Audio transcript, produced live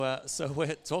So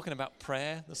we're talking about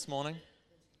prayer this morning.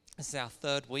 This is our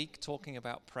third week talking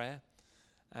about prayer,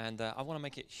 and I want to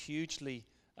make it hugely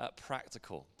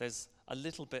practical. There's a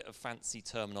little bit of fancy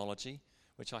terminology,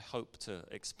 which I hope to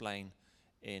explain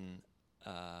in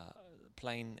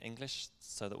plain English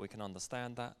so that we can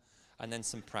understand that, and then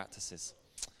some practices.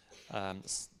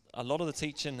 A lot of the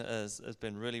teaching has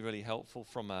been really, really helpful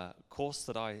from a course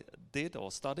that I did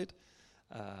or studied,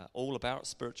 all about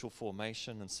spiritual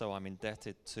formation, and so I'm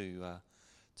indebted to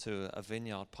a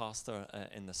vineyard pastor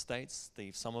in the States,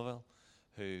 Steve Somerville,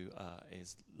 who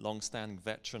is long-standing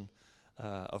veteran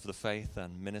of the faith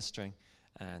and ministering,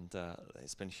 and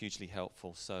it's been hugely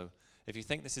helpful. So if you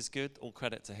think this is good, all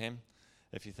credit to him.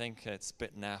 If you think it's a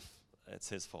bit naff, it's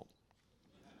his fault.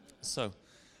 So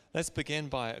let's begin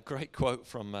by a great quote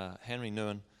from Henry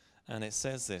Nouwen, and it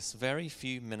says this: "Very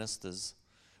few ministers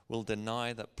will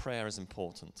deny that prayer is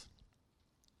important.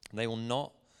 They will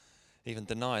not even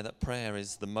deny that prayer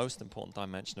is the most important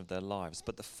dimension of their lives.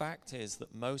 But the fact is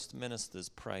that most ministers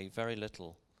pray very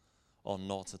little or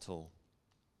not at all.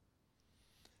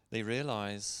 They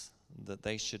realize that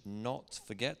they should not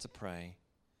forget to pray,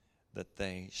 that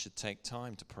they should take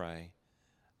time to pray,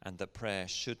 and that prayer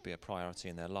should be a priority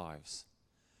in their lives.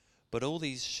 But all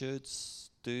these shoulds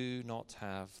do not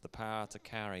have the power to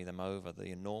carry them over the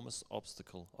enormous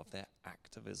obstacle of their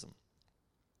activism.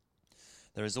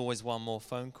 There is always one more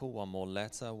phone call, one more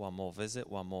letter, one more visit,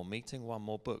 one more meeting, one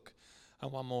more book,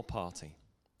 and one more party.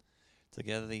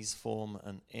 Together these form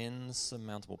an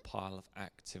insurmountable pile of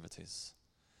activities.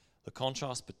 The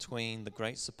contrast between the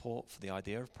great support for the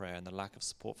idea of prayer and the lack of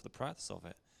support for the practice of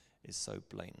it is so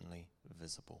blatantly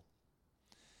visible."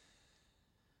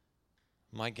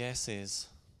 My guess is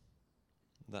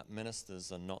that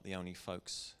ministers are not the only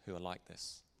folks who are like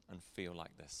this and feel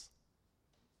like this.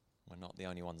 We're not the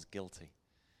only ones guilty.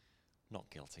 Not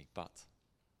guilty, but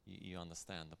you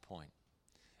understand the point.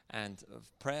 And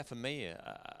prayer for me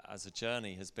as a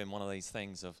journey has been one of these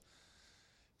things of,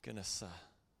 goodness,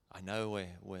 I know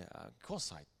of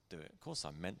course I do it. Of course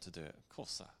I'm meant to do it. Of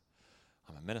course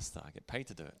I'm a minister. I get paid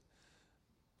to do it.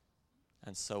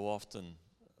 And so often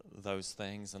those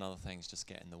things and other things just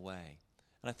get in the way.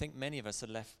 And I think many of us are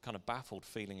left kind of baffled,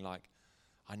 feeling like,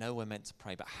 I know we're meant to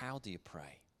pray, but how do you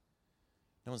pray?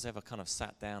 No one's ever kind of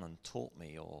sat down and taught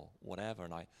me or whatever.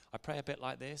 And I pray a bit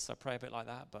like this, I pray a bit like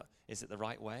that, but is it the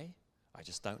right way? I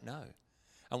just don't know.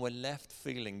 And we're left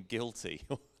feeling guilty,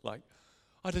 like,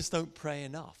 I just don't pray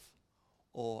enough.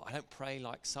 Or I don't pray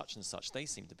like such and such. They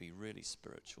seem to be really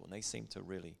spiritual, and they seem to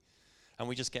really, and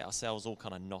we just get ourselves all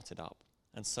kind of knotted up.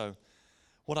 And so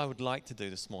what I would like to do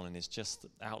this morning is just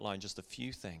outline just a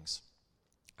few things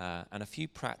and a few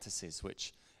practices,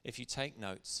 which if you take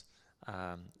notes,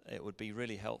 it would be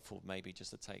really helpful maybe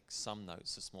just to take some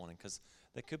notes this morning, because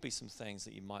there could be some things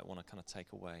that you might want to kind of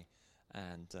take away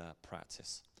and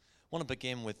practice. I want to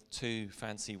begin with two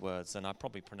fancy words, and I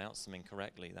probably pronounced them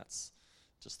incorrectly. That's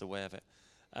just the way of it.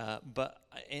 But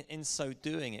in so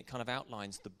doing, it kind of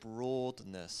outlines the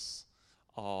broadness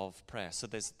of prayer. So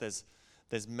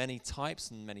there's many types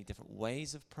and many different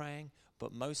ways of praying,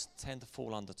 but most tend to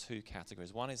fall under two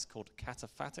categories. One is called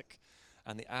cataphatic,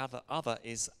 and the other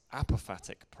is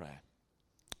apophatic prayer.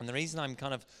 And the reason I'm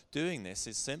kind of doing this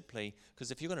is simply because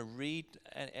if you're going to read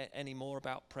any more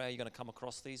about prayer, you're going to come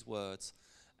across these words,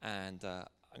 and I'm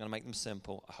going to make them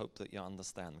simple. I hope that you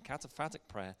understand. Cataphatic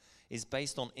prayer is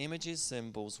based on images,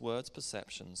 symbols, words,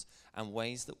 perceptions, and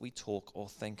ways that we talk or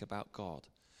think about God.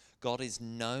 God is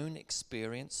known,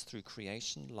 experienced through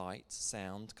creation, light,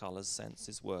 sound, colors,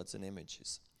 senses, words, and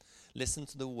images. Listen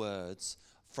to the words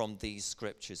from these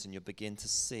scriptures, and you'll begin to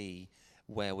see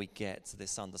where we get to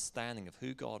this understanding of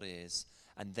who God is,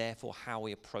 and therefore how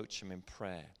we approach him in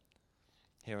prayer.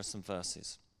 Here are some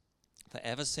verses. "For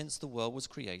ever since the world was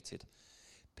created,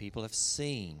 people have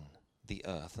seen the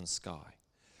earth and sky.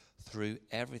 Through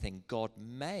everything God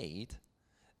made,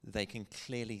 they can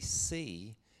clearly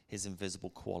see his invisible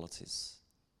qualities,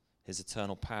 his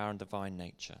eternal power and divine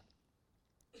nature.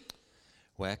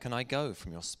 Where can I go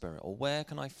from your spirit, or where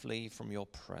can I flee from your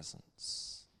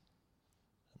presence?"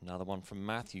 Another one from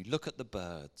Matthew. "Look at the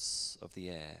birds of the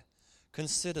air.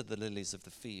 Consider the lilies of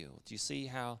the field." Do you see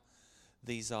how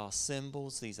these are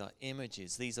symbols, these are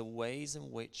images, these are ways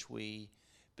in which we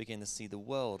begin to see the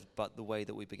world, but the way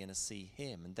that we begin to see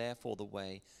him, and therefore the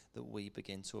way that we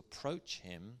begin to approach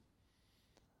him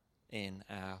in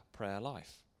our prayer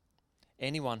life.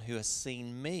 "Anyone who has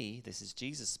seen me," this is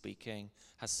Jesus speaking,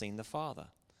 "has seen the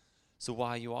Father. So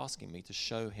why are you asking me to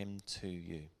show him to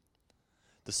you?"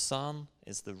 The Son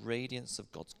is the radiance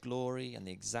of God's glory and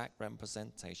the exact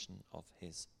representation of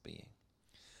his being.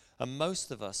 And most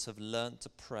of us have learned to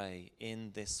pray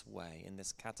in this way, in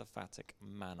this cataphatic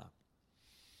manner.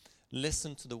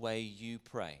 Listen to the way you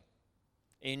pray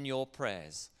in your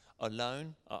prayers,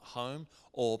 alone, at home,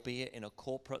 or be it in a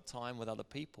corporate time with other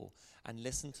people, and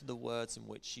listen to the words in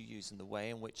which you use and the way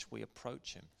in which we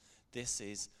approach him. This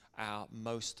is our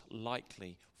most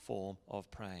likely form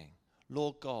of praying.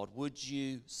 Lord God, would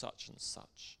you such and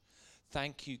such?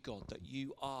 Thank you, God, that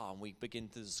you are. And we begin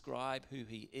to describe who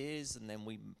he is, and then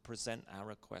we present our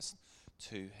request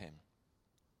to him.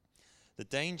 The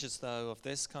dangers, though, of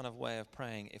this kind of way of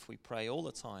praying, if we pray all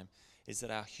the time, is that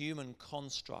our human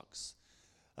constructs,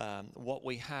 what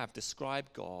we have,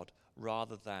 describe God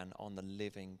rather than on the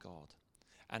living God.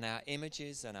 And our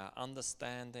images and our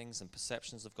understandings and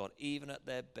perceptions of God, even at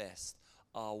their best,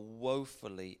 are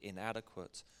woefully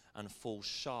inadequate and fall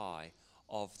shy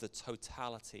of the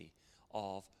totality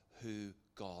of who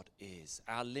God is.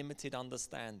 Our limited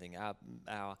understanding,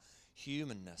 our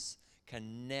humanness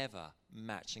can never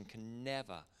match and can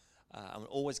never, and we're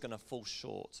always going to fall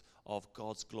short of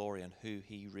God's glory and who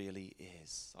he really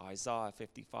is. Isaiah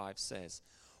 55 says,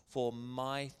 "For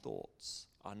my thoughts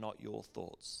are not your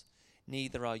thoughts,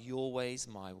 neither are your ways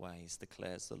my ways,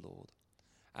 declares the Lord.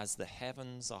 As the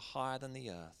heavens are higher than the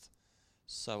earth,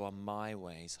 so are my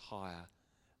ways higher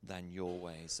than your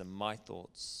ways, and my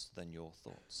thoughts than your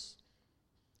thoughts."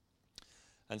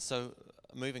 And so,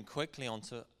 moving quickly on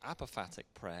to apophatic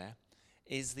prayer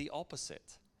is the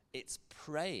opposite. It's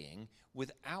praying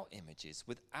without images,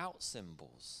 without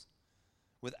symbols,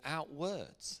 without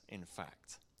words, in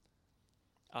fact.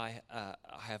 I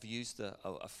have used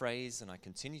a phrase, and I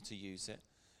continue to use it.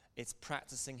 It's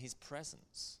practicing his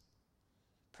presence.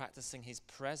 Practicing his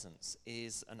presence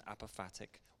is an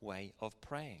apophatic way of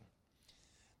praying.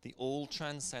 The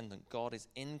all-transcendent God is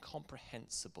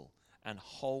incomprehensible and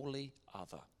wholly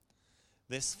other.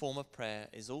 This form of prayer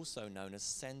is also known as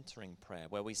centering prayer,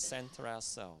 where we center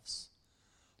ourselves.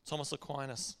 Thomas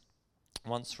Aquinas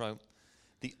once wrote,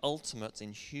 "The ultimate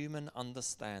in human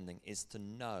understanding is to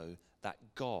know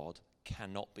that God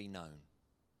cannot be known."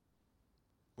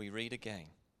 We read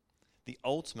again. The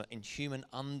ultimate in human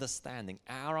understanding,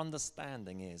 our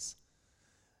understanding, is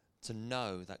to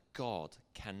know that God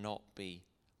cannot be,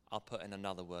 I'll put in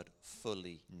another word,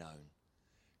 fully known.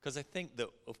 Because I think that,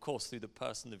 of course, through the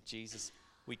person of Jesus,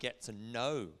 we get to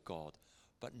know God,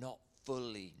 but not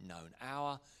fully known.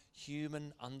 Our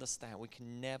human understanding, we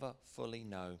can never fully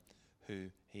know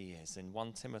who he is. In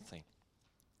 1 Timothy,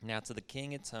 "Now to the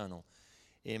King eternal,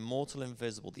 immortal,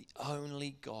 invisible, the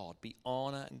only God, be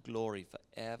honor and glory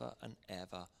forever and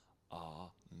ever.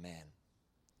 Amen."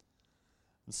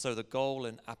 And so the goal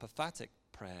in apophatic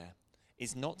prayer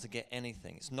is not to get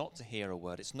anything. It's not to hear a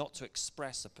word. It's not to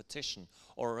express a petition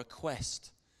or a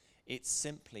request. It's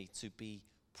simply to be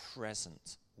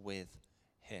present with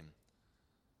him.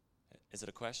 Is it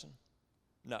a question?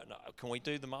 No. Can we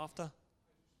do them after?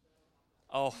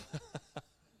 Oh,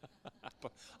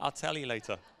 I'll tell you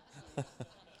later.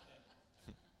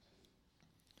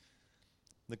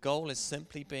 The goal is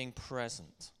simply being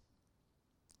present,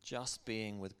 just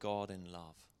being with God in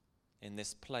love. In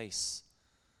this place,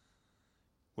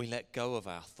 we let go of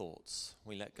our thoughts,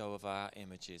 we let go of our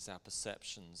images, our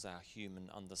perceptions, our human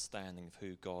understanding of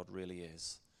who God really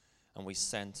is, and we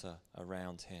center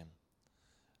around him.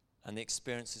 And the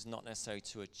experience is not necessarily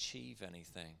to achieve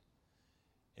anything,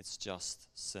 it's just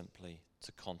simply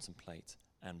to contemplate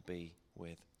and be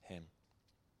with him.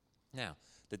 Now,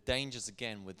 the dangers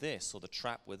again with this, or the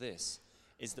trap with this,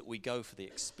 is that we go for the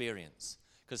experience.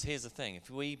 Because here's the thing, if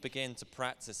we begin to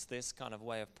practice this kind of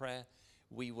way of prayer,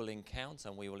 we will encounter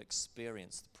and we will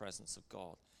experience the presence of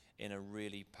God in a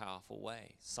really powerful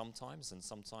way, sometimes and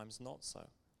sometimes not so.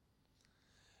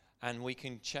 And we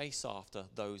can chase after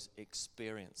those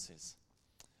experiences.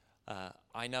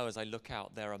 I know as I look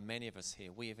out, there are many of us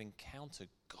here, we have encountered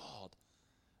God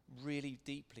really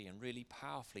deeply and really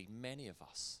powerfully, many of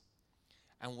us.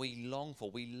 And we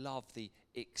love the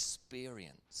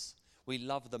experience. We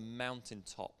love the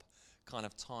mountaintop kind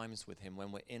of times with him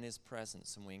when we're in his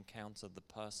presence and we encounter the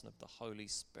person of the Holy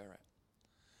Spirit.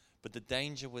 But the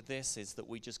danger with this is that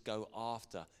we just go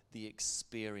after the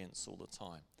experience all the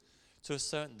time. To a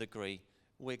certain degree,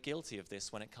 we're guilty of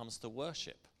this when it comes to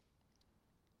worship,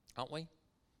 aren't we?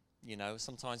 You know,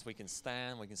 sometimes we can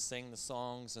stand, we can sing the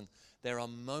songs, and there are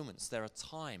moments, there are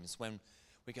times when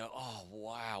we go, oh,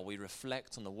 wow, we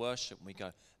reflect on the worship and we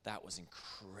go, that was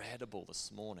incredible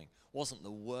this morning. Wasn't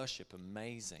the worship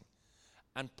amazing?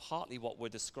 And partly what we're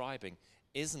describing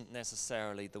isn't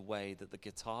necessarily the way that the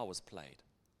guitar was played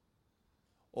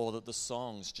or that the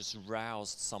songs just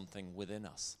roused something within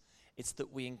us. It's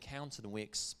that we encountered and we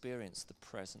experienced the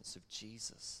presence of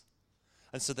Jesus.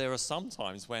 And so there are some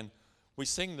times when we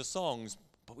sing the songs,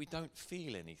 but we don't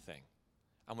feel anything.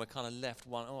 And we're kind of left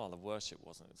the worship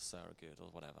wasn't so good or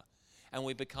whatever. And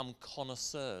we become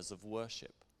connoisseurs of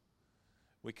worship.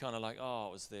 We kind of like,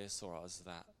 it was this or it was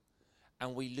that.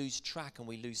 And we lose track and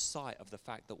we lose sight of the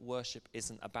fact that worship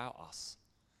isn't about us.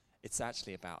 It's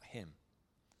actually about him.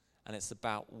 And it's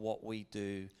about what we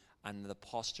do and the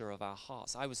posture of our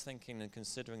hearts. I was thinking and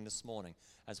considering this morning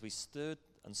as we stood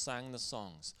and sang the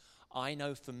songs, I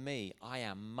know for me, I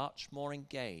am much more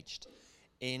engaged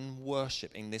in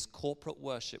worship, in this corporate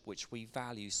worship which we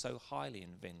value so highly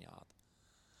in Vineyard.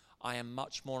 I am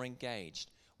much more engaged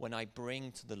when I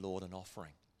bring to the Lord an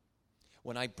offering,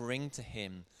 when I bring to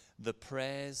him the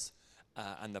prayers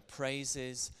and the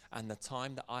praises and the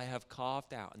time that I have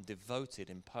carved out and devoted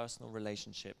in personal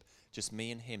relationship, just me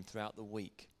and him throughout the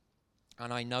week.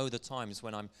 And I know the times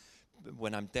when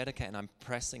I'm dedicated and I'm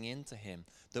pressing into him,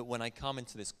 that when I come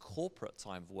into this corporate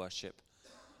time of worship,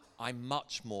 I'm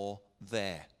much more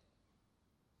there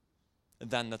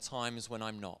than the times when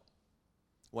I'm not,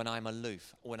 when I'm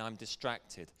aloof, when I'm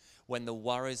distracted, when the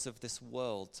worries of this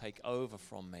world take over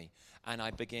from me and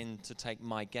I begin to take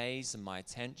my gaze and my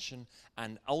attention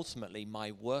and ultimately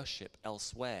my worship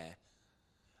elsewhere.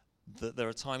 There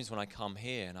are times when I come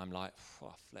here and I'm like,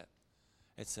 flip.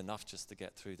 It's enough just to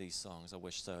get through these songs. I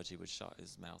wish Sergi would shut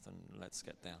his mouth and let's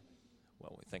get down.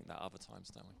 Well, we think that other times,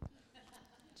 don't we?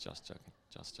 Just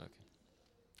joking.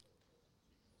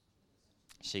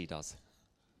 She does.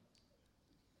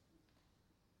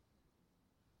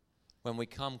 When we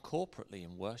come corporately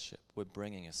in worship, we're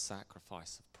bringing a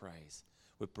sacrifice of praise.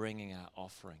 We're bringing our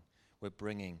offering. We're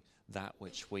bringing that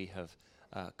which we have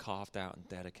carved out and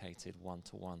dedicated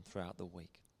one-to-one throughout the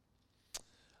week.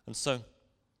 And so,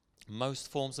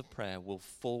 most forms of prayer will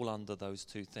fall under those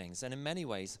two things. And in many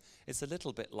ways, it's a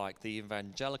little bit like the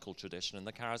evangelical tradition and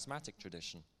the charismatic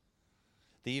tradition.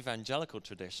 The evangelical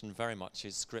tradition very much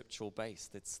is scriptural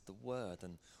based. It's the word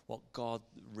and what God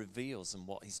reveals and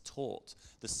what he's taught.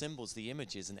 The symbols, the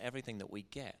images, and everything that we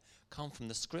get come from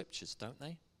the scriptures, don't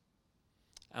they?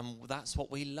 And that's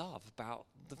what we love about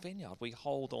the Vineyard. We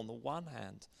hold on the one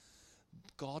hand,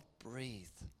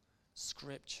 God-breathed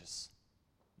scriptures,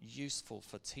 useful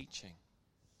for teaching,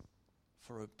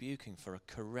 for rebuking, for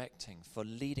correcting, for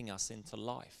leading us into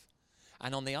life.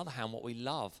 And on the other hand, what we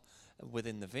love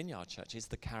within the Vineyard Church is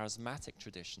the charismatic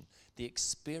tradition, the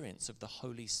experience of the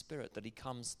Holy Spirit, that he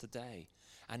comes today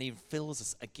and he fills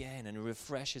us again and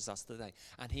refreshes us today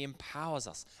and he empowers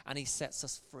us and he sets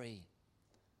us free.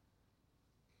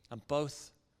 And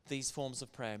both these forms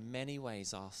of prayer in many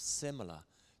ways are similar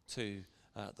to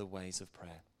the ways of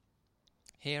prayer.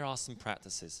 Here are some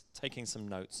practices, taking some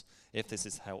notes if this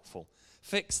is helpful.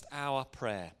 Fixed hour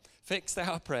prayer. Fixed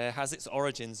hour prayer has its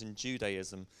origins in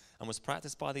Judaism and was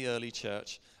practiced by the early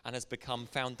church and has become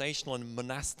foundational in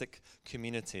monastic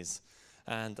communities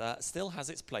and still has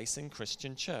its place in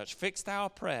Christian church. Fixed hour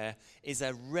prayer is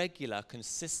a regular,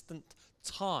 consistent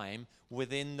time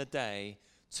within the day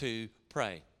to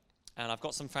pray. And I've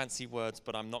got some fancy words,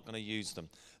 but I'm not going to use them.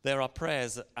 There are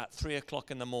prayers at 3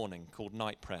 o'clock in the morning called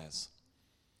night prayers.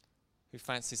 Who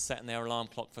fancies setting their alarm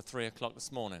clock for 3 o'clock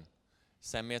this morning?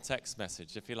 Send me a text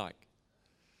message if you like.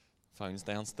 Phone's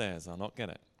downstairs, I'll not get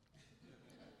it.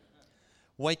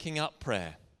 Waking up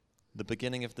prayer, the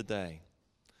beginning of the day.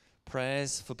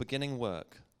 Prayers for beginning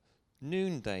work.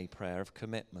 Noonday prayer of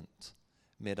commitment.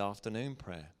 Mid-afternoon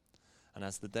prayer. And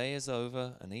as the day is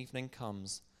over and evening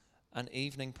comes, an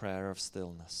evening prayer of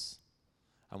stillness.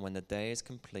 And when the day is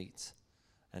complete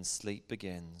and sleep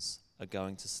begins, a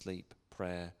going to sleep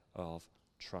prayer of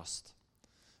trust.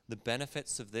 The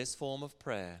benefits of this form of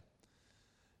prayer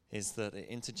is that it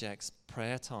interjects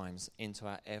prayer times into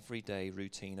our everyday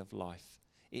routine of life.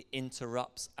 It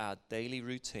interrupts our daily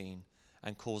routine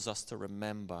and calls us to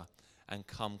remember and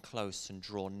come close and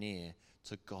draw near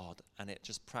to God. And it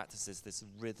just practices this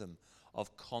rhythm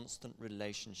of constant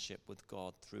relationship with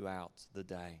God throughout the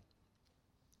day.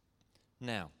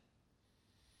 Now,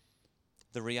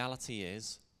 the reality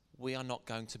is we are not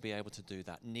going to be able to do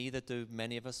that. Neither do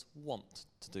many of us want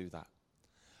to do that.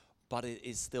 But it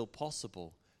is still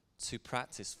possible to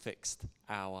practice fixed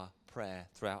hour prayer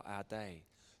throughout our day,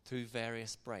 through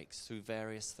various breaks, through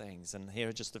various things. And here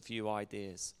are just a few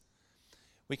ideas.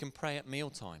 We can pray at meal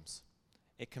times.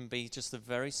 It can be just a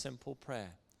very simple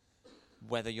prayer,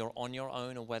 whether you're on your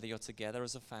own or whether you're together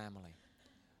as a family.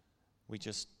 We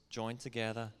just join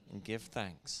together and give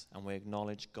thanks, and we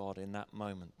acknowledge God in that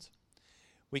moment.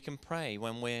 We can pray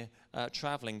when we're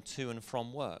traveling to and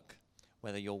from work,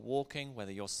 whether you're walking,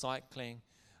 whether you're cycling,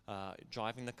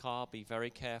 Driving the car, be very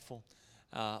careful.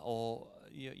 Or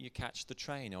you catch the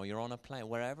train, or you're on a plane,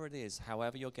 wherever it is,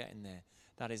 however you're getting there.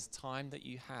 That is time that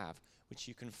you have which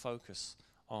you can focus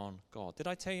on God. Did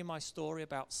I tell you my story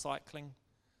about cycling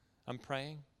and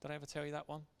praying? Did I ever tell you that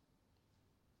one?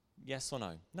 Yes or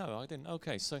no? No, I didn't.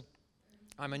 Okay, so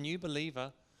I'm a new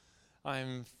believer.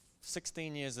 I'm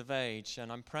 16 years of age,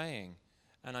 and I'm praying.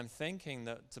 And I'm thinking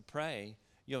that to pray,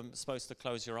 you're supposed to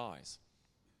close your eyes.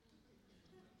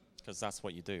 Because that's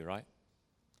what you do, right?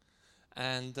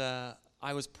 And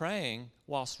I was praying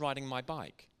whilst riding my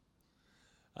bike.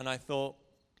 And I thought,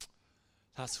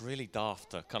 that's really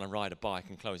daft to kind of ride a bike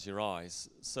and close your eyes.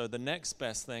 So the next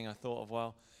best thing I thought of,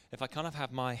 well, if I kind of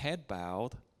have my head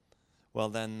bowed, well,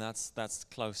 then that's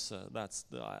closer.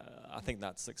 I think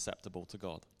that's acceptable to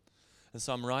God. And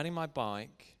so I'm riding my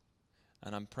bike,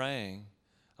 and I'm praying,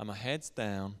 and my head's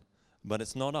down, but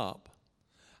it's not up,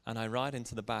 and I ride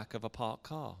into the back of a parked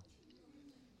car.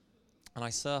 And I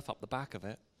surf up the back of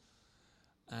it,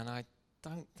 and I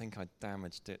don't think I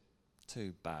damaged it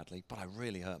too badly, but I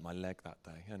really hurt my leg that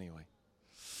day anyway.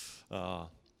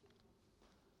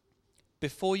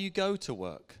 Before you go to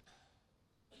work,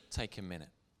 take a minute.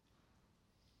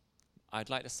 I'd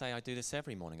like to say I do this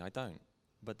every morning. I don't.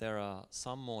 But there are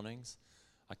some mornings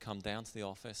I come down to the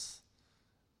office,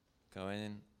 go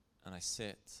in, and I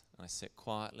sit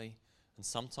quietly, and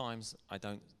sometimes I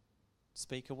don't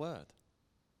speak a word.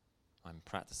 I'm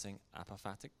practicing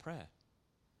apophatic prayer,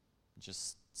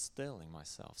 just stilling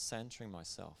myself, centering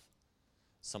myself.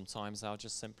 Sometimes I'll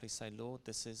just simply say, Lord,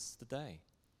 this is the day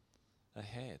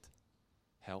ahead.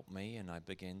 Help me, and I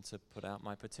begin to put out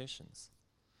my petitions,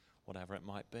 whatever it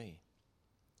might be.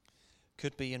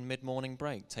 Could be in mid-morning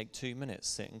break, take 2 minutes,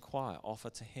 sit in quiet,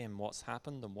 offer to him what's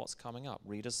happened and what's coming up.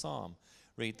 Read a psalm,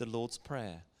 read the Lord's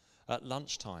Prayer. At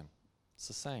lunchtime, it's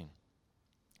the same.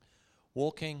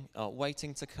 Waiting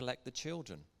to collect the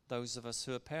children. Those of us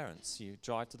who are parents, you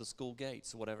drive to the school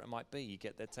gates or whatever it might be, you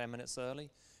get there 10 minutes early,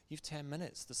 you've 10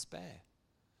 minutes to spare.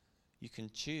 You can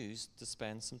choose to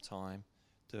spend some time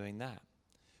doing that.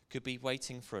 Could be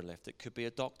waiting for a lift. It could be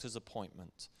a doctor's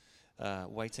appointment,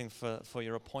 waiting for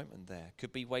your appointment there.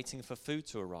 Could be waiting for food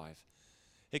to arrive.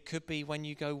 It could be when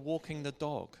you go walking the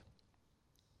dog,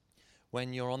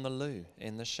 when you're on the loo,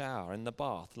 in the shower, in the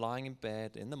bath, lying in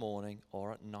bed in the morning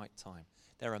or at night time.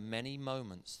 There are many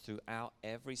moments throughout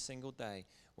every single day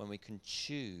when we can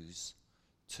choose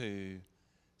to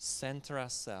center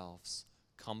ourselves,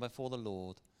 come before the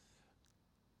Lord,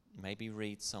 maybe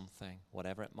read something,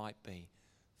 whatever it might be,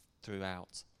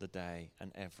 throughout the day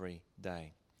and every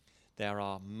day. There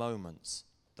are moments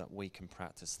that we can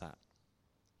practice that.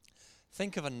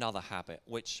 Think of another habit,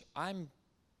 which I'm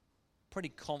pretty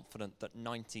confident that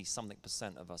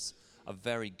 90-something% of us are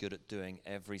very good at doing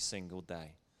every single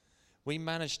day. We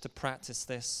manage to practice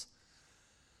this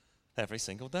every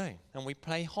single day. And we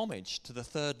pay homage to the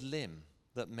third limb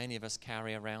that many of us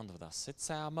carry around with us. It's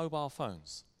our mobile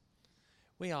phones.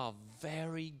 We are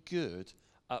very good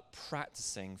at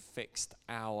practicing fixed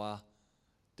hour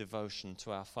devotion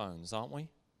to our phones, aren't we?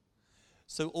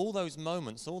 So all those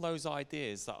moments, all those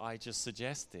ideas that I just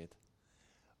suggested,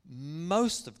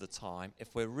 most of the time,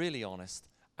 if we're really honest,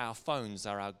 our phones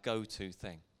are our go-to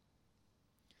thing.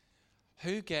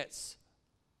 Who gets,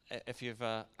 if you've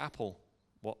an Apple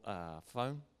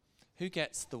phone, who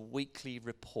gets the weekly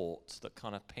report that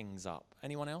kind of pings up?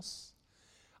 Anyone else?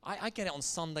 I get it on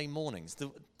Sunday mornings.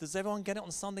 Does everyone get it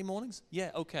on Sunday mornings?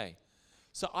 Yeah, okay.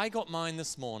 So I got mine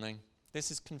this morning. This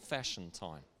is confession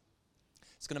time.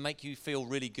 It's going to make you feel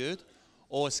really good,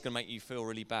 or it's going to make you feel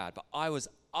really bad. But I was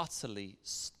utterly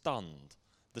stunned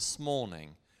this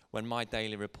morning when my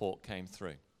daily report came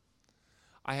through.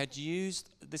 I had used,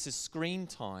 this is screen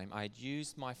time, I had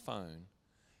used my phone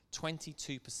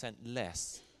 22%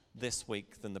 less this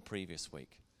week than the previous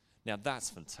week. Now that's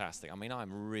fantastic. I mean,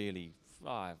 I'm really,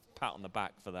 pat on the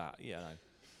back for that, you know.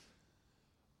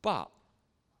 But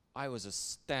I was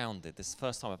astounded. This is the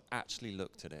first time I've actually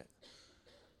looked at it.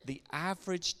 The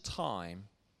average time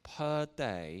per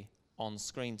day on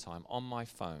screen time on my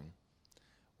phone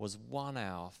was 1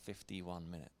 hour, 51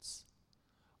 minutes.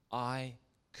 I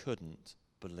couldn't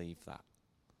believe that.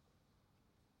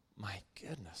 My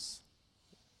goodness,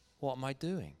 what am I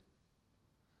doing?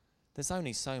 There's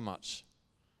only so much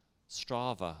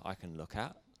Strava I can look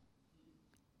at.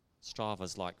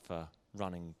 Strava's like for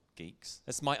running geeks.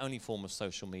 It's my only form of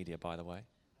social media, by the way.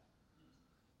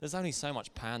 There's only so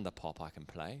much Panda Pop I can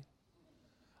play.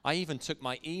 I even took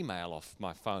my email off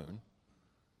my phone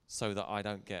so that I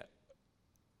don't get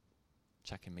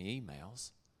checking my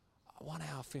emails. 1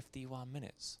 hour, 51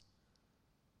 minutes.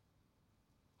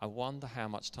 I wonder how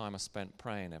much time I spent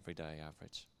praying every day,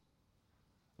 average.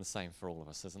 The same for all of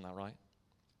us, isn't that right?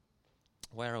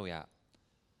 Where are we at?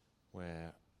 We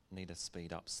need to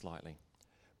speed up slightly.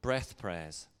 Breath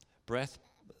prayers. Breath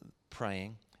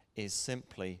praying is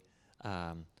simply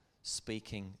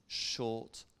speaking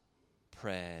short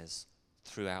prayers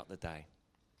throughout the day.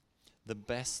 The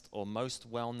best or most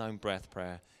well-known breath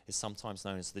prayer is sometimes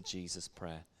known as the Jesus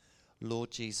prayer.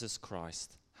 Lord Jesus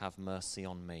Christ, have mercy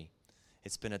on me.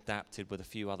 It's been adapted with a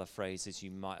few other phrases. You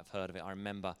might have heard of it. I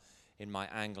remember in my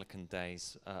Anglican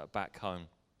days back home,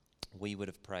 we would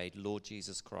have prayed, Lord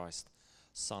Jesus Christ,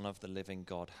 Son of the living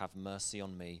God, have mercy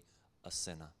on me, a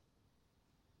sinner.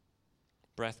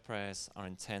 Breath prayers are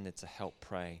intended to help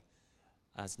pray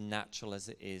as natural as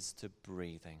it is to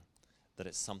breathing, that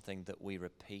it's something that we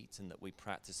repeat and that we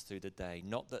practice through the day.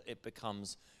 Not that it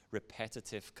becomes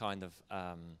repetitive kind of,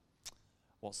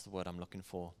 what's the word I'm looking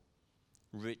for?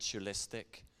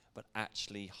 Ritualistic, but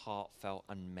actually heartfelt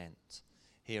and meant.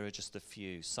 Here are just a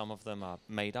few. Some of them are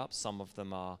made up, some of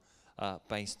them are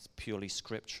based purely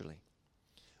scripturally.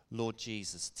 Lord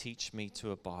Jesus, teach me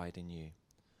to abide in you.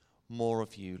 More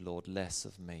of you, Lord, less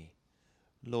of me.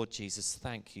 Lord Jesus,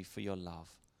 thank you for your love.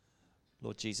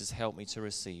 Lord Jesus, help me to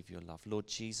receive your love. Lord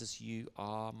Jesus, you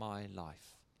are my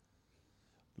life.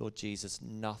 Lord Jesus,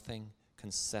 nothing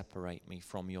can separate me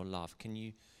from your love. Can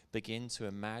you begin to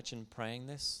imagine praying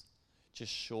this?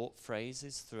 Just short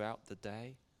phrases throughout the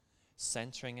day,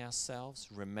 centering ourselves,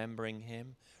 remembering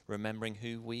him, remembering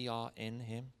who we are in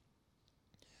him.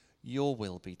 Your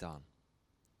will be done.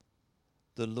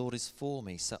 The Lord is for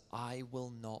me, so I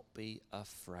will not be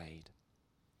afraid.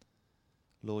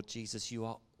 Lord Jesus, you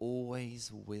are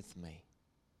always with me.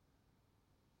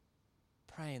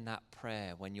 Praying that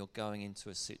prayer when you're going into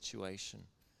a situation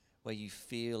where you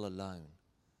feel alone.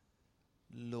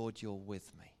 Lord, you're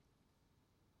with me.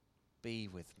 Be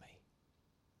with me.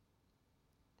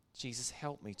 Jesus,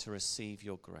 help me to receive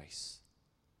your grace.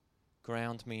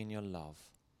 Ground me in your love.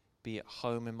 Be at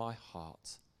home in my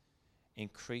heart.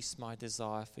 Increase my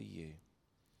desire for you.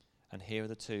 And here are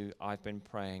the two I've been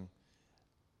praying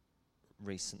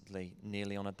recently,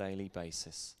 nearly on a daily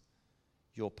basis.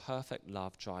 Your perfect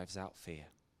love drives out fear.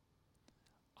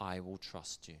 I will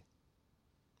trust you.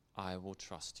 I will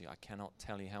trust you. I cannot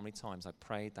tell you how many times I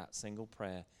prayed that single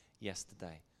prayer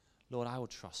yesterday. Lord, I will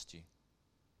trust you.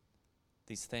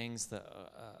 These things that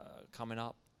are coming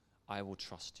up, I will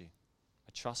trust you.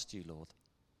 I trust you, Lord.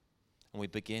 And we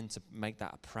begin to make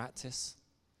that a practice,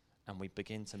 and we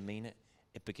begin to mean it.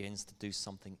 It begins to do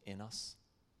something in us.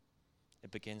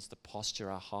 It begins to posture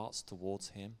our hearts towards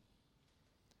him.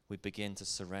 We begin to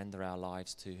surrender our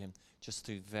lives to him just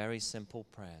through very simple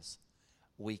prayers.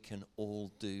 We can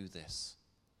all do this.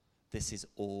 This is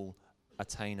all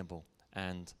attainable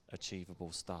and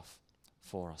achievable stuff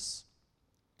for us.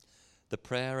 The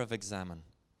prayer of examine.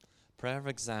 Prayer of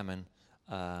examine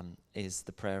is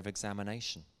the prayer of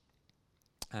examination.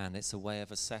 And it's a way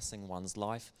of assessing one's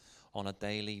life on a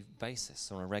daily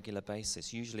basis, on a regular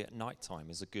basis. Usually at night time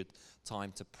is a good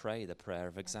time to pray the prayer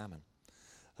of examine.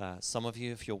 Some of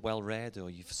you, if you're well-read or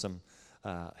you've some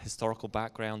historical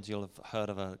background, you'll have heard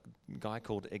of a guy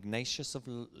called Ignatius of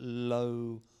Loyola.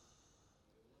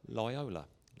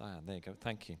 There you go,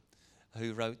 thank you.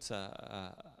 Who wrote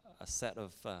a set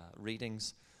of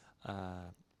readings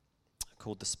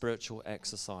called the Spiritual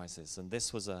Exercises. And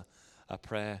this was a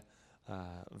prayer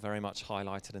very much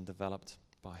highlighted and developed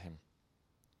by him.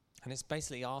 And it's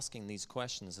basically asking these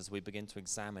questions as we begin to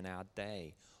examine our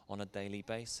day on a daily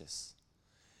basis.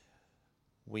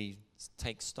 We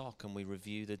take stock and we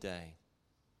review the day.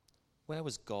 Where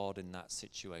was God in that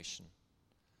situation?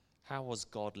 How was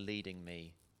God leading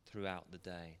me throughout the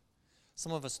day?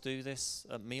 Some of us do this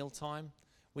at mealtime.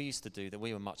 We used to do that.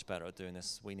 We were much better at doing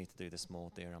this. We need to do this more,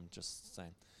 dear. I'm just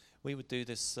saying. We would do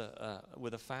this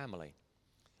with a family.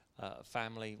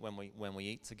 Family, when we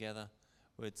eat together,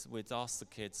 we'd ask the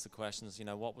kids the questions. You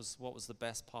know, what was the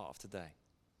best part of today?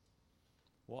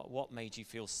 What made you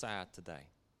feel sad today?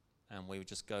 And we would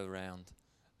just go around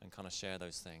and kind of share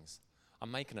those things. I'm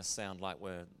making us sound like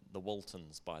we're the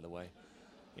Waltons, by the way.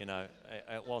 You know,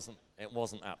 it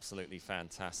wasn't absolutely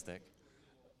fantastic.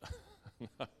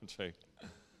 No, true.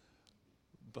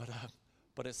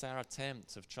 But it's our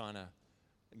attempt of trying to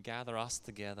gather us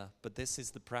together. But this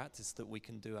is the practice that we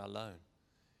can do alone.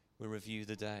 We review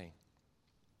the day.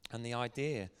 And the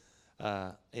idea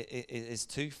is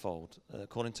twofold.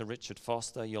 According to Richard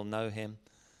Foster, you'll know him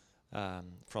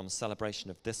from Celebration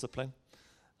of Discipline.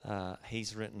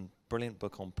 He's written a brilliant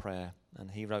book on prayer,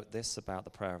 and he wrote this about the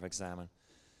prayer of examine.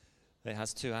 It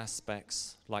has two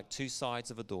aspects, like two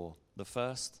sides of a door. The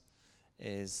first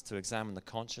is to examine the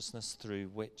consciousness through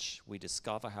which we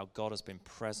discover how God has been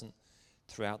present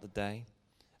throughout the day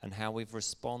and how we've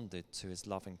responded to his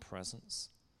loving presence.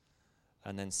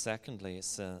 And then secondly,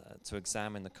 it's to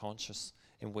examine the conscious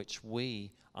in which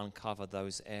we uncover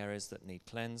those areas that need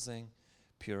cleansing,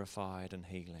 purified, and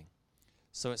healing.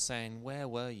 So it's saying, where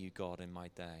were you, God, in my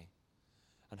day?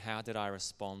 And how did I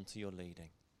respond to your leading?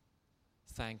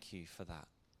 Thank you for that.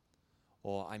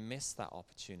 Or I missed that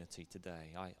opportunity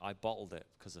today. I bottled it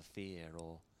because of fear,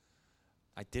 or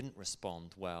I didn't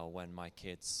respond well when my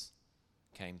kids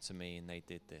came to me and they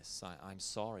did this. I'm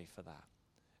sorry for that.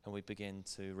 And we begin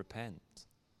to repent.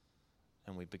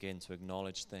 And we begin to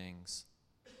acknowledge things.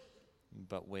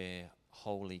 But we're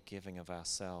wholly giving of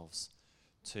ourselves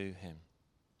to him.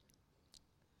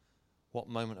 What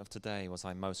moment of today was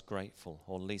I most grateful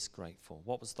or least grateful?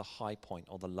 What was the high point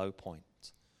or the low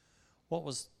point? What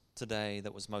was today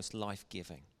that was most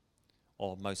life-giving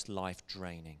or most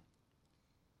life-draining?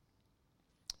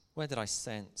 Where did I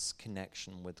sense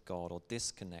connection with God or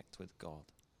disconnect with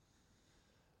God?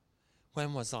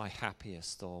 When was I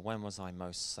happiest or when was I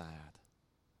most sad?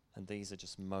 And these are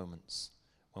just moments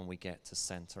when we get to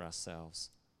center ourselves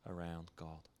around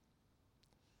God.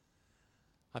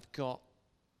 I've got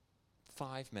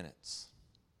 5 minutes.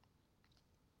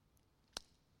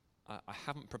 I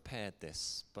haven't prepared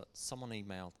this, but someone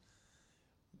emailed,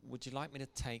 would you like me to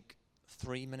take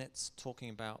 3 minutes talking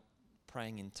about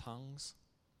praying in tongues?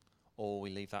 Or will we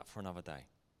leave that for another day?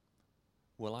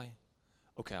 Will I?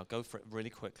 Okay, I'll go for it really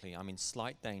quickly. I'm in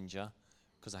slight danger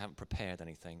because I haven't prepared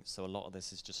anything, so a lot of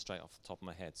this is just straight off the top of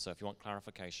my head. So if you want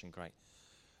clarification, great.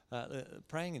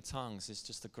 Praying in tongues is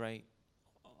just a great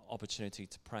opportunity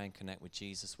to pray and connect with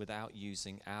Jesus without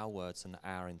using our words and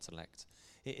our intellect.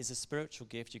 It is a spiritual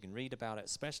gift. You can read about it,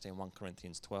 especially in 1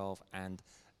 Corinthians 12 and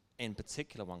in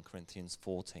particular 1 Corinthians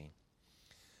 14.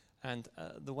 And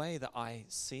the way that I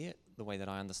see it, the way that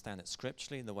I understand it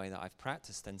scripturally, the way that I've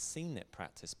practiced and seen it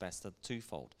practiced best are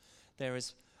twofold. There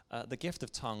is the gift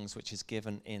of tongues, which is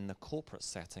given in the corporate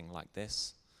setting like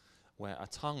this, where a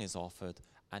tongue is offered,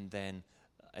 and then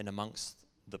in amongst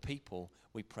the people,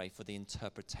 we pray for the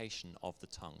interpretation of the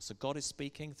tongue. So God is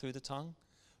speaking through the tongue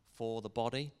for the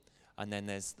body, and then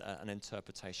there's an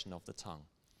interpretation of the tongue.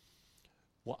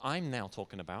 What I'm now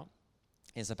talking about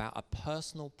is about a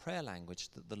personal prayer language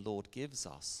that the Lord gives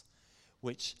us,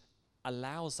 which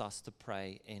allows us to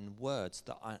pray in words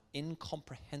that are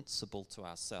incomprehensible to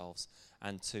ourselves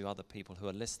and to other people who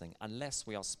are listening, unless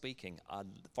we are speaking a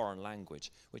foreign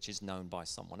language which is known by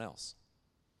someone else.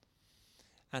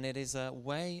 And it is a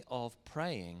way of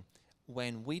praying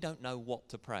when we don't know what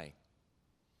to pray.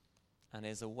 And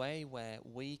it's a way where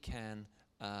we can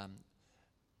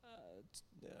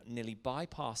nearly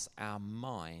bypass our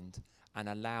mind and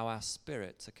allow our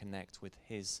spirit to connect with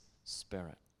his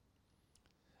spirit.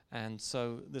 And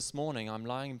so this morning I'm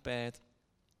lying in bed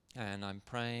and I'm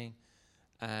praying,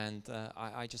 and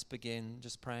I just begin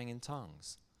just praying in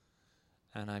tongues.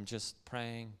 And I'm just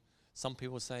praying. Some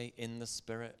people say in the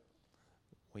spirit.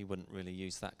 We wouldn't really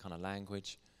use that kind of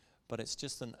language, but it's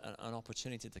just an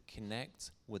opportunity to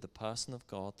connect with the person of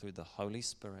God through the Holy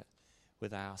Spirit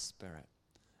with our spirit.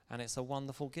 And it's a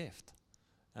wonderful gift.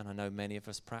 And I know many of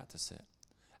us practice it.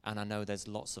 And I know there's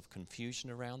lots of confusion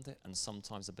around it, and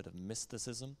sometimes a bit of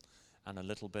mysticism and a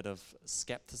little bit of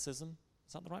skepticism.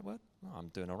 Is that the right word? Oh, I'm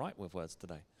doing all right with words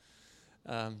today.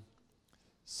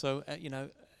 So,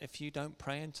 if you don't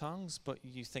pray in tongues, but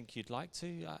you think you'd like to,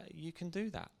 you can do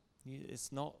that.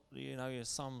 It's not, you're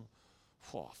some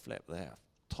flip there,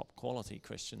 top quality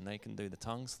Christian, they can do the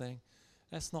tongues thing.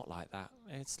 It's not like that.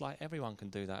 It's like everyone can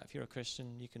do that. If you're a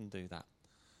Christian, you can do that.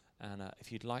 And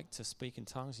if you'd like to speak in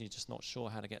tongues, you're just not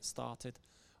sure how to get started,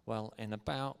 well, in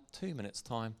about 2 minutes'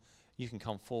 time, you can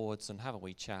come forwards and have a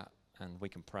wee chat, and we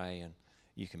can pray, and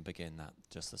you can begin that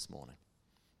just this morning.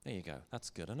 There you go.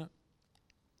 That's good, isn't it?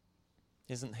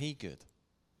 Isn't he good?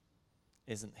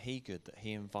 Isn't he good that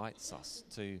he invites us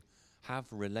to have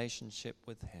a relationship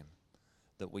with him,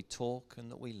 that we talk and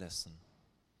that we listen,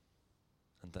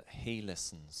 and that he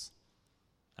listens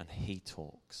and he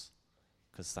talks,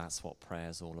 because that's what prayer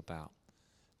is all about.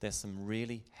 There's some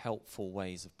really helpful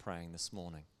ways of praying this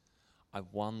morning. I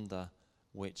wonder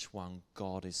which one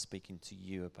God is speaking to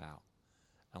you about,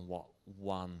 and what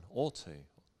one or two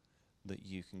that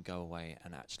you can go away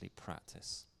and actually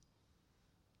practice.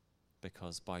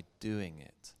 Because by doing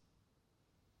it,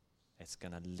 it's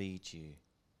going to lead you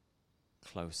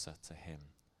closer to him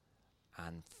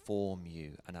and form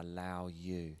you and allow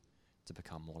you to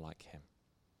become more like him.